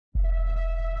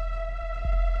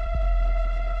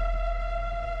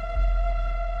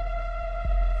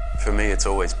For me, it's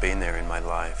always been there in my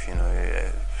life, you know.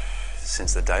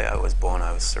 Since the day I was born,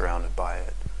 I was surrounded by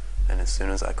it. And as soon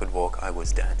as I could walk, I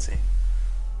was dancing.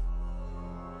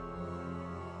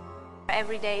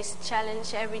 Every day is a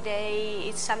challenge, every day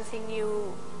it's something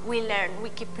new. We learn, we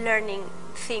keep learning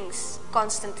things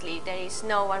constantly. There is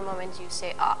no one moment you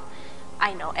say, oh,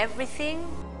 I know everything.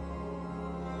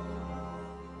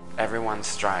 Everyone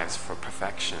strives for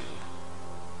perfection,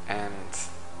 and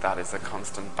that is a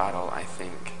constant battle, I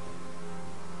think,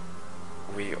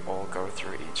 we all go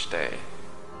through each day.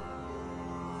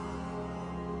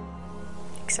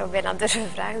 Ik zou bijna durven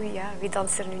vragen wie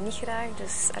danst er nu niet graag.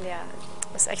 Dus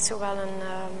dat is echt zo wel een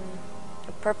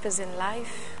purpose in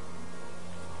life.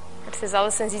 Het is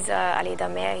alleszins iets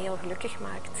dat mij heel gelukkig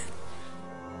maakt.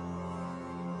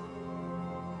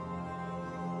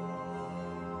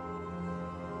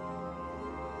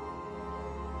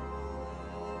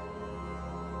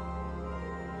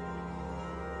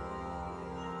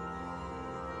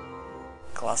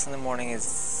 Class in the morning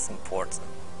is important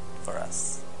for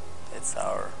us. It's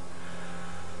our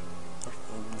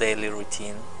daily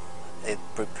routine. It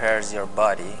prepares your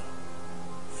body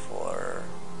for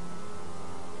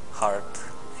hard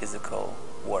physical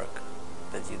work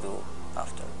that you do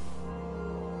after.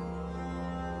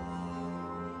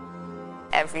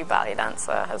 Every ballet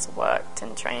dancer has worked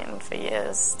and trained for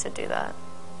years to do that.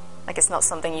 Like, it's not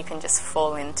something you can just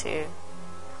fall into.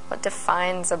 What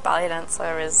defines a ballet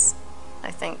dancer is,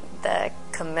 I think, their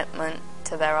commitment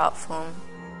to their art form.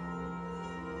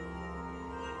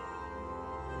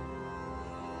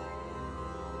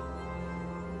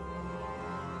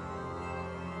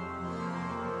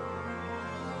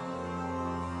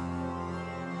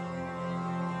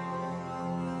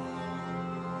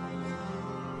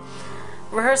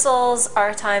 Rehearsals are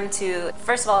a time to,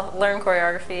 first of all, learn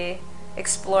choreography,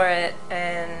 explore it,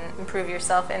 and improve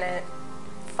yourself in it.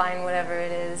 Find whatever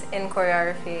it is in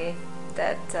choreography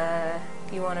that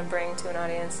you want to bring to an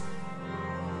audience.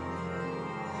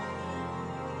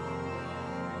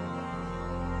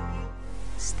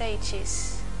 Stage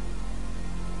is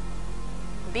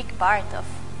a big part of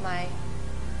my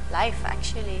life,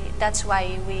 actually. That's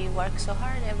why we work so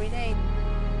hard every day.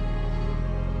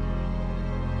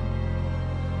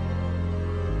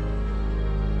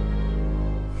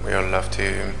 We all love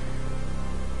to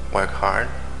work hard.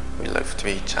 We love to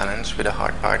be challenged with the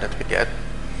hard part that we get.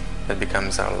 That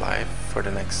becomes our life for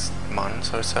the next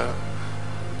month or so.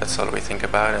 That's all we think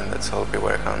about, and that's all we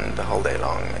work on the whole day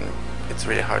long. And it's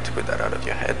really hard to put that out of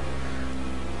your head,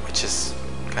 which is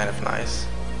kind of nice.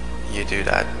 You do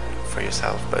that for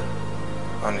yourself, but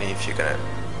only if you're gonna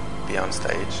be on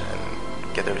stage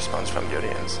and get a response from the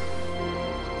audience.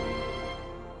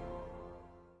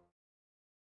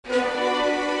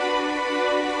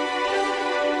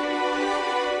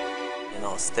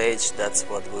 Stage, that's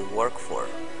what we work for,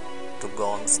 to go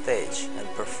on stage and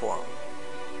perform.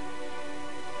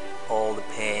 All the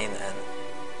pain and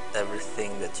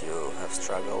everything that you have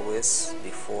struggled with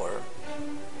before,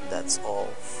 that's all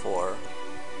for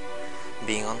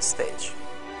being on stage.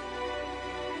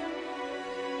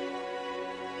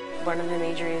 One of the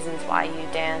major reasons why you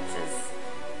dance is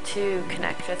to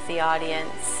connect with the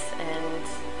audience, and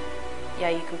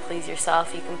you can please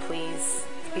yourself, you can please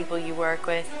people you work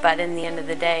with, but in the end of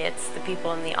the day, it's the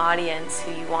people in the audience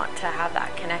who you want to have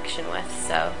that connection with.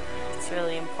 So it's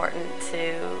really important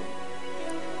to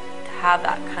have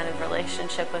that kind of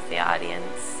relationship with the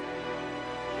audience.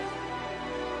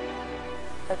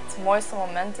 Het mooiste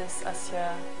moment is als je,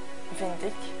 vind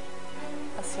ik,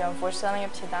 als je een voorstelling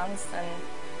hebt gedanst en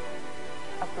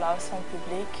applaus van het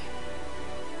publiek,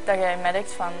 dat jij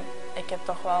merkt van, ik heb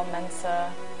toch wel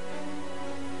mensen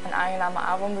een aangename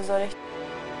avond bezorgd.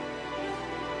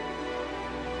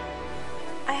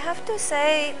 I have to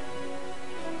say,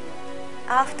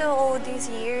 after all these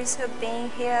years of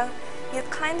being here, you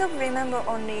kind of remember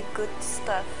only good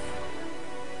stuff.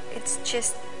 It's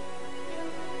just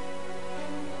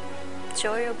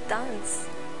joy of dance,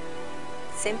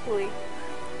 simply.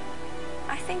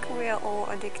 I think we are all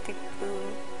addicted to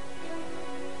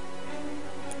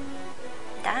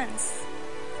dance,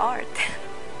 art,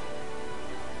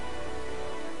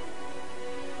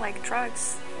 like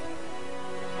drugs.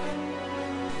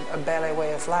 A Ballet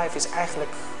Way of Life is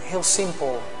eigenlijk heel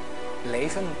simpel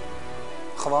leven.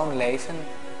 Gewoon leven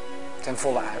ten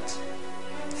volle uit.